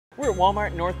We're at Walmart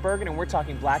in North Bergen and we're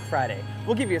talking Black Friday.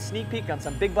 We'll give you a sneak peek on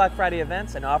some big Black Friday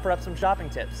events and offer up some shopping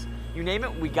tips. You name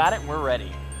it, we got it and we're ready.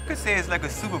 You could say it's like a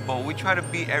Super Bowl. We try to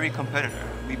beat every competitor.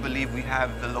 We believe we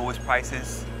have the lowest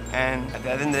prices, and at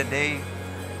the end of the day,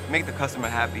 make the customer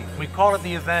happy. We call it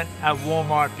the event at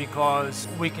Walmart because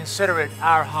we consider it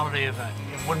our holiday event.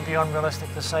 It wouldn't be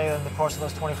unrealistic to say that in the course of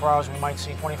those 24 hours we might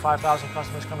see 25,000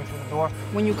 customers coming through the door.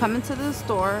 When you come into the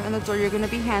store, you're going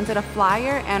to be handed a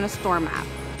flyer and a store map.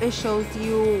 It shows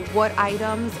you what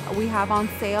items we have on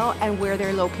sale and where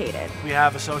they're located. We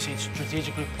have associates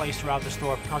strategically placed throughout the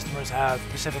store. If customers have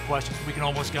specific questions, we can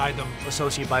almost guide them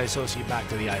associate by associate back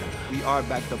to the item. We are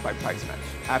backed up by price match.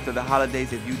 After the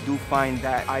holidays, if you do find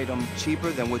that item cheaper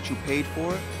than what you paid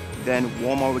for, then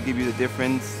Walmart will give you the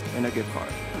difference in a gift card.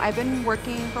 I've been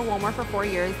working for Walmart for 4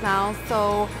 years now,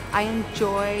 so I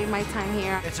enjoy my time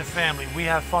here. It's a family. We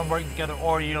have fun working together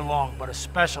all year long, but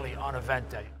especially on event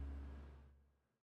day.